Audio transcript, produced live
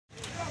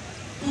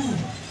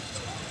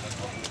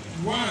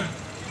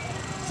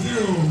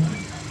Good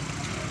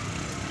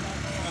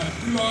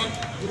luck.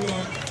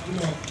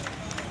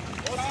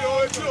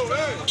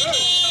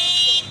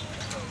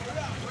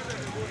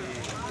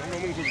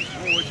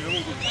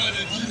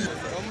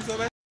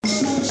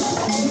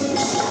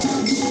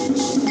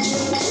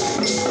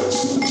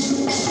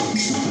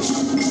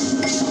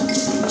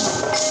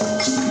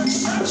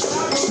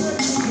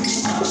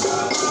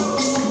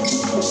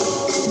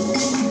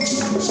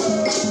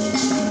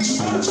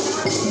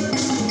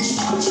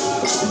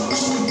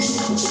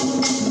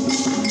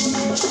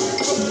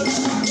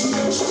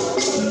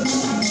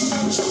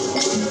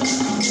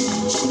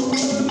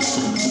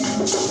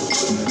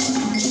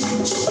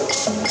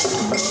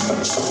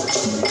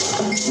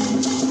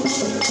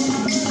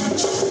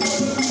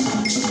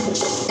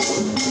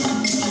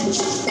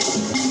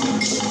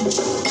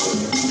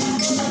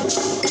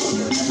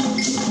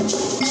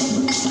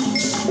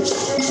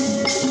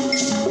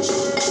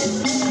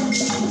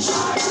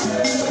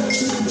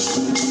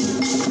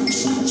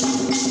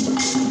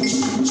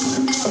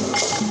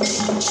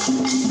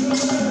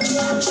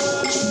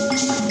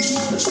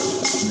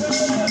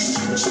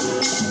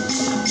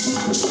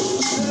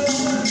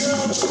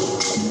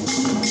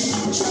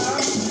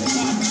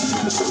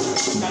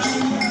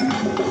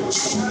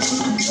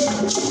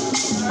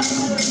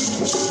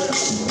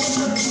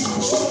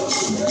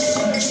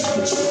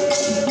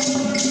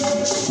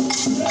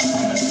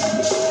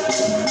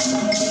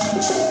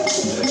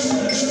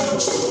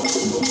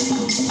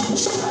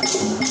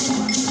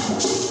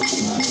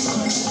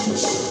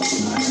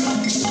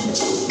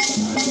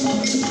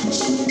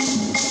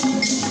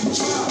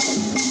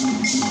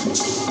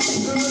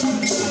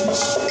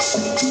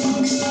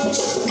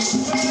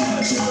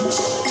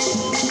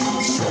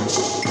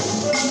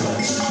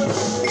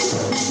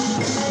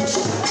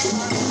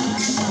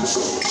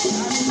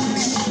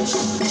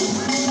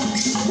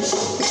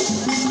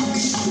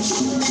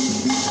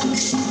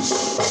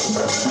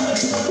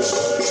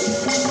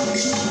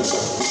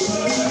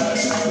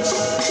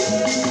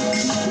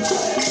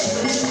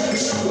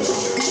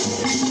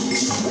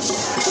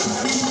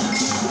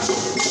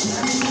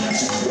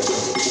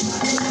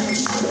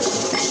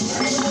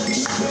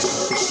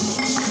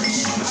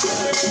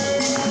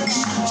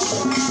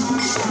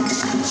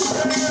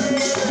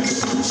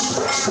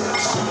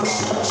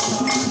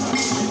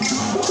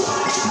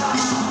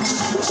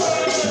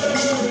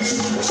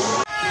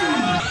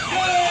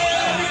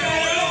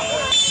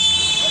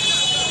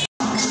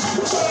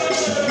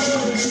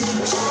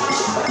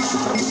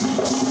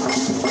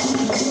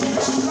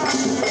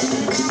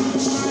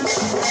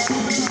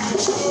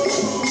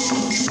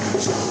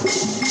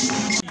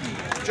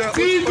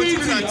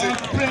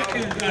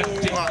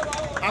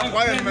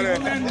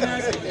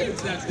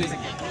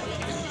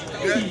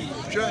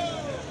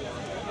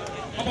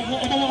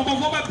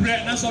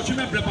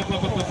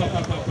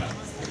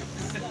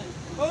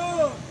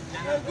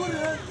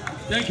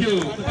 Thank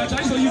you. But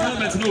I saw you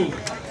helmet no.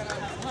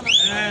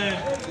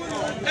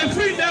 A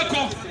free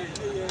deco.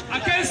 I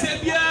can't say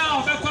yeah,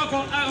 I'm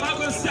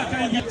going to say I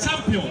can be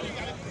champion.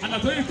 And I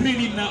told you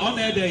training now on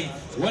that day,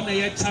 1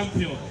 year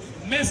champion.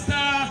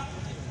 Mr.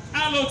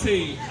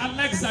 Allotey,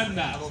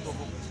 Alexander.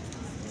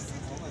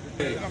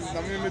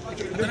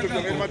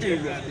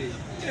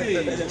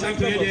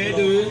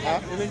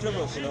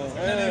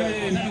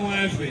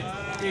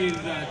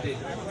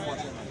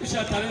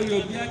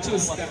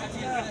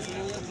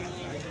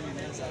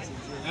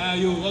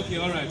 You okay,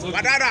 all right. Okay.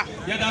 Badada.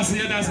 Yeah, that's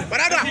it.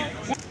 Badada.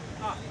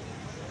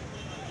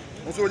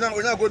 Also, we're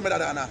not good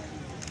medal now.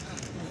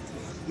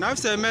 Now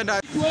say medal.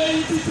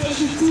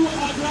 2022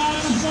 Accra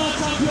National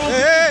Champion.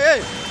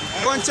 Hey.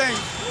 One change.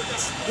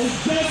 It's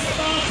just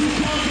about to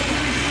come.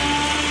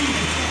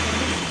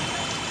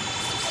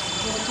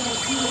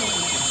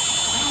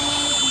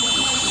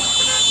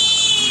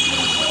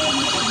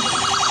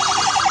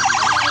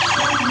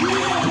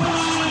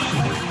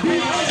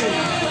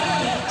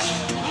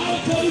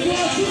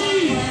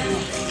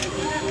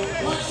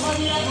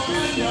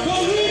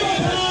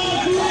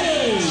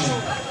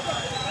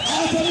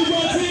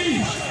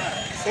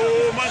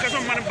 Oh, man, that's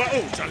man.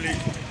 Oh, Charlie.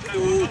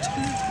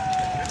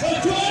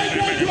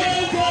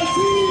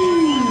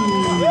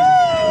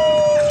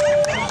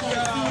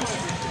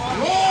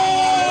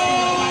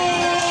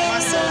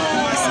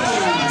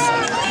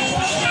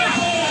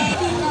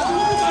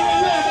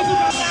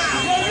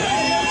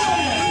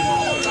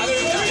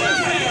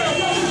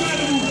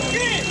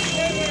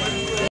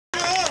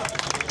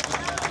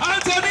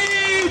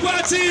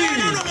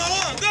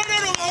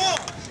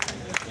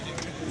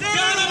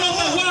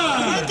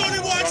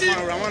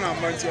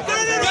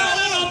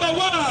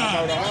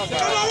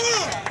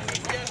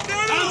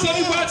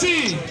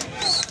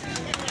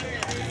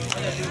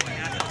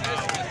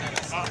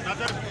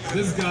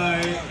 This guy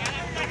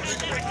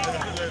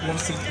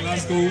was in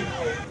Glasgow.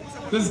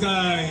 This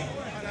guy,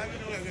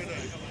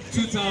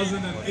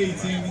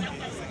 2018,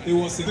 he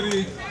was in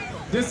 3.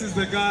 This is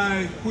the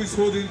guy who is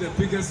holding the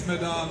biggest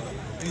medal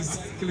in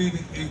cycling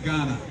in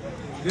Ghana.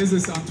 This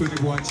is Anthony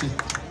Boakye.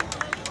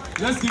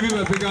 Let's give him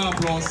a bigger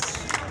applause.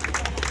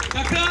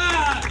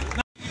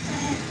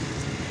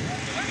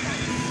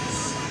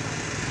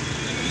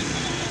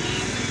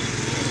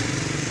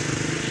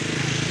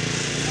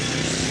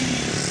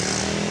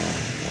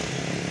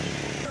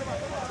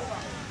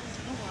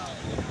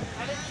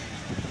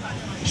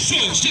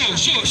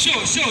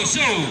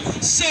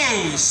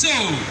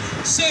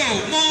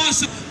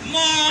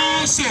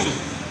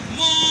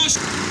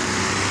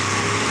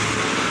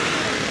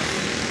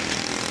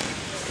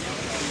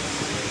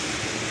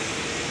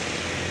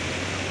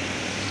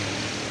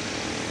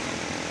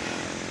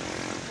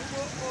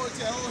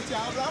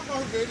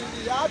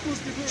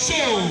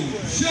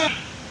 Show.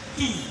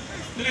 2,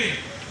 3,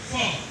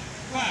 4,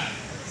 5,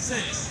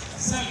 6,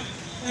 7,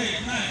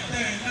 8, 9,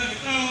 10, 11.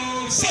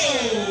 Oh, so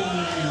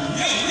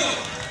yo.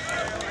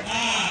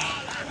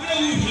 We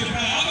don't move here, bro.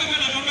 I'm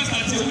going to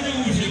start to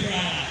move here, bro.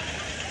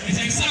 It's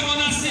exactly what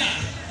I said.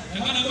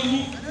 I'm going to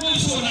go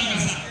so long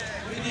as that.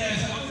 Yes,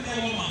 I'm going to go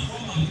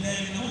woman.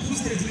 Then I'm going to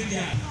stay with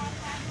you.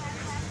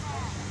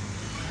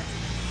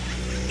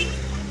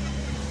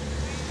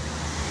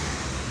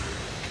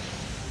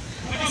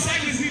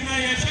 Cyclists in my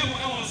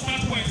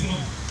start point.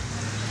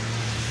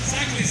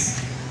 Cyclists.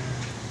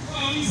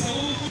 Oh, he's a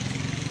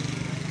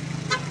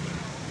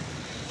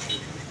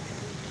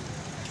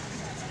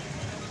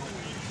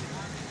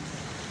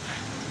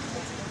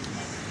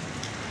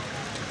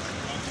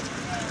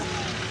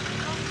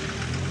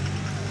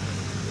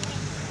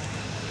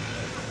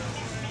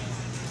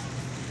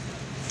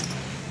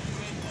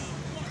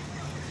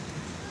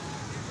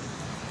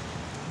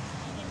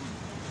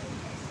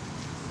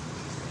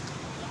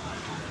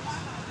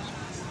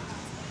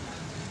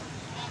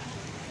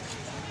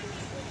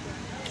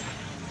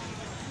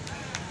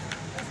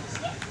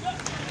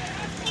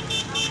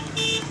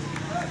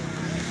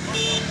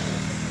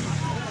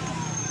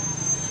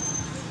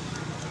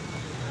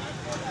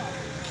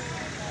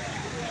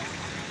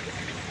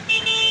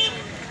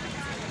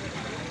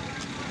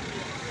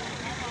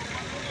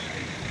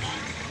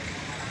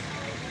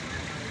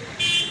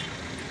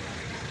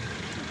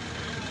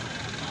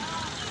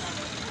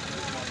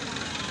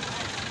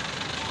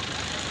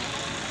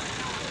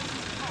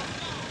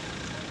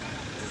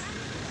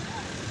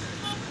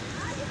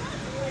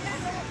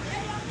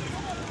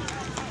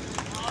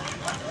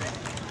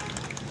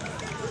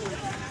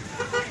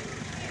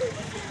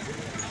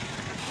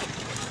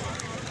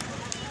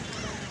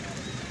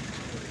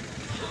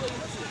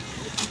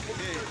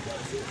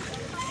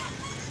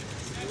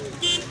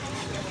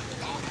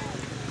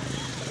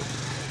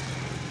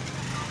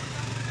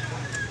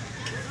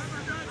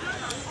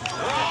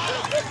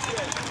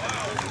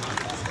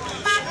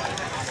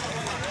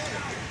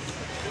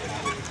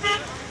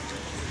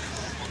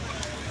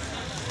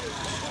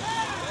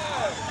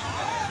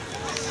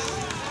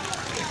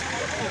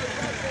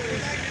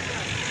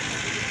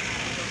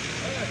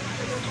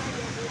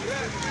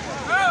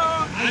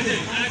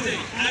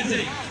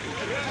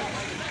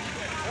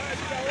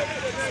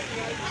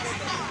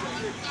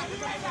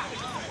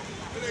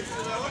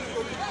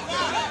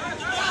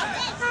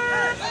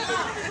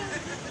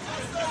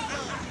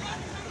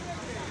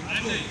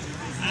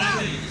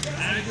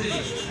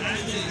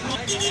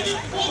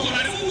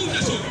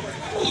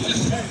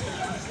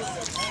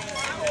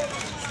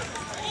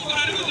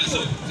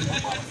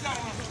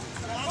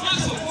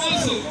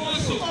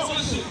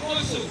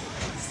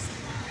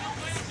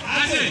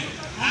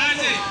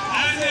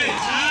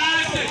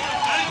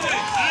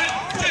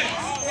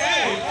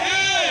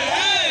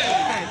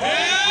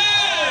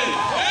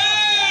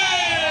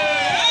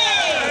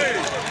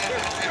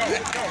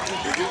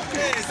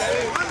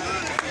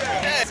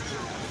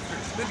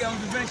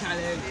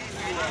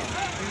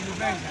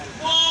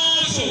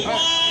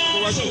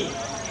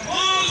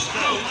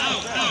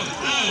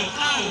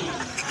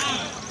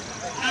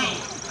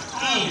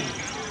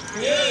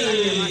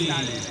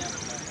Allotey.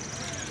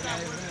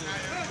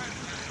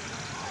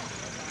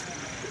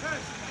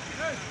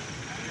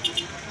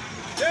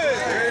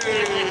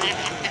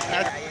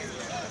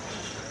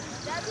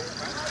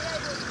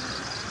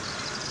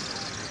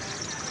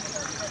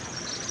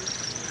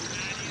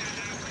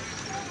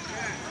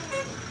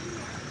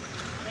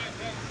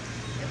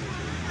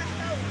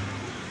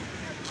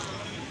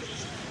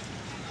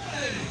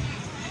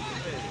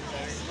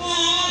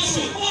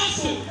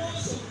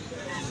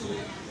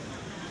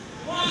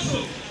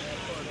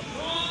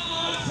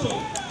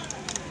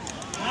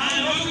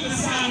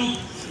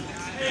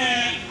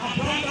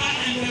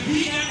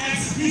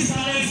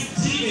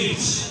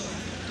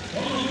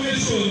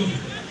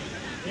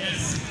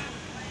 Yes.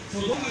 So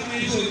don't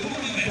make sure.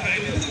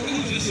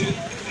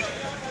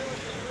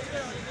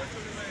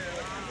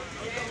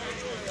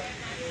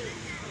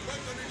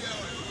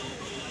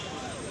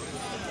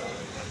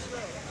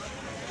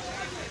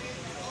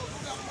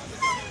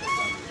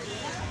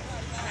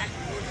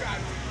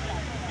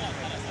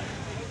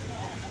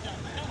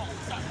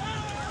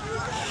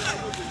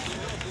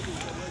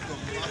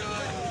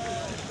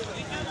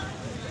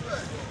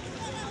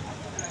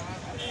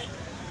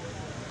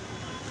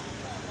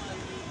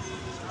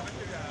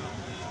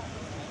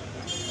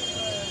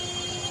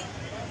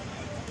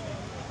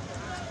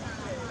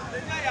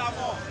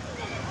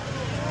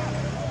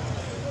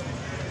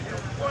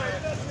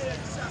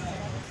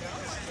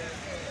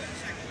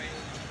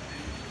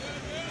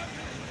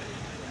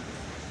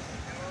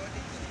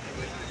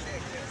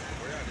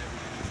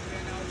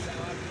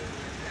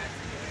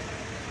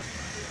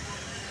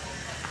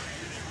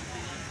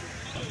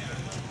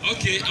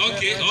 Okay.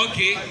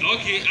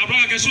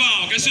 Abraka kesho.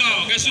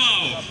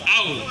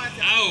 Ow.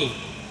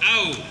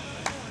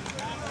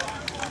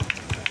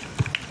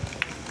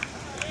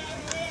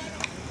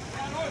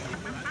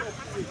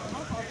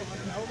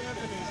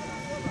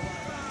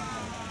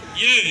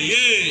 Yeah.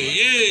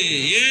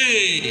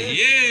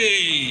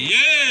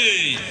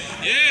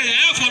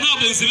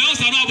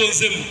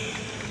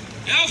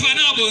 Elfa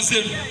na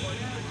bonsim.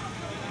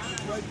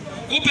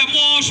 Open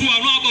more sure,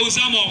 no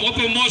bonsim.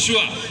 Open more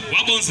sure. Wa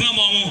bonsim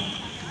mo.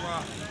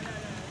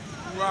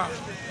 Wow.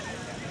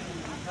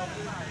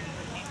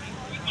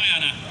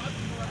 Mayana.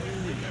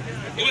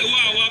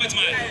 Wow, bet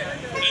my.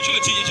 Enjoy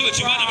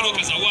bana bro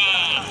kasa.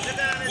 Wow.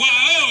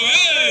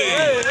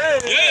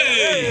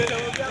 Hey.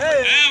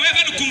 We have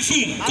kung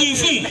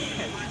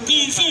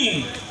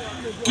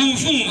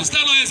fu.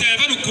 Start on say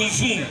we have kung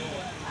fu.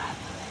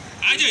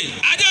 Ajay.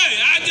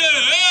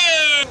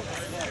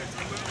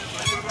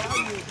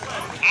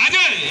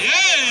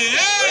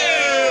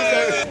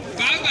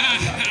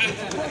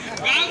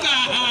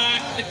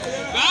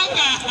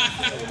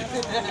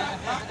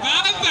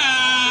 Baba.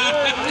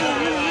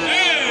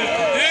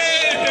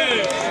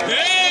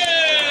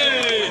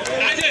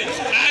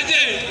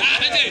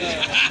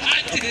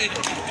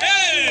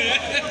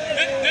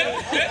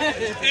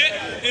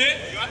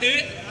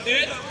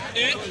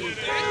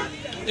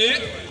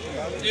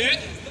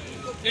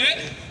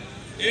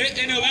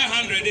 In over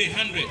 100.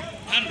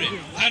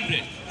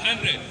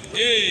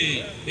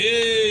 Hey.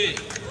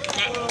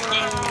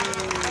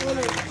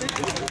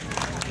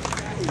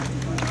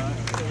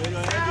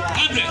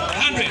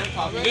 100.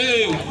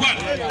 Hey, 1,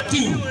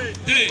 2,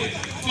 3,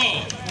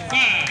 4,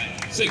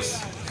 5, 6,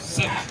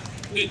 7,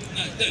 8,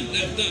 9, 10,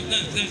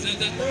 6.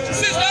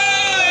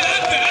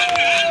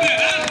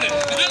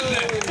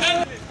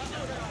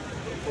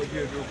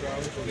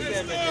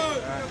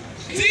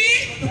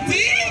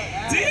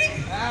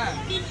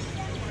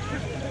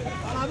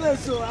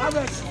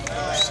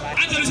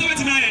 Anthony, so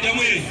what's my idea?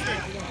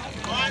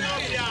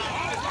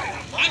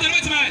 Anthony,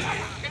 what's my?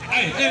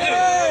 Hey.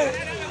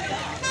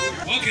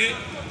 Okay.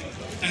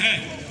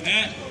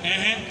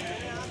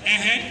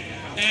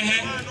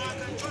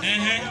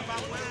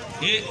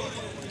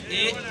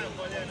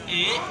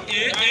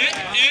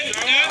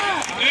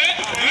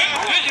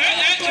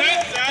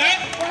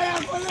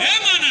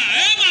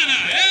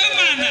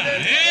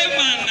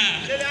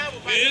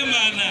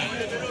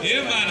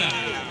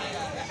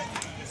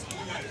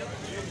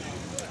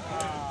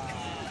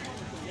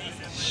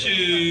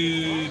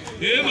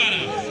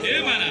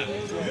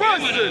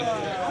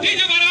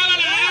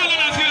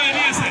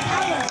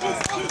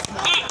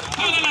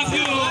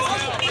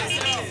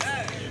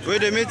 Where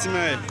they meet me?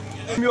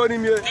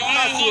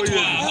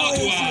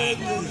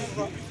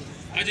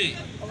 Ajay.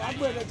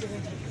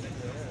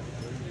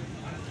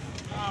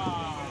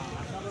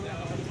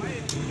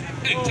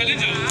 Hey,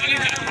 challenge.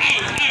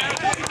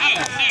 Ow.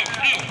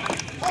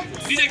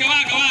 DJ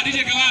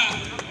Kawa.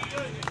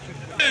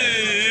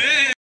 Hey.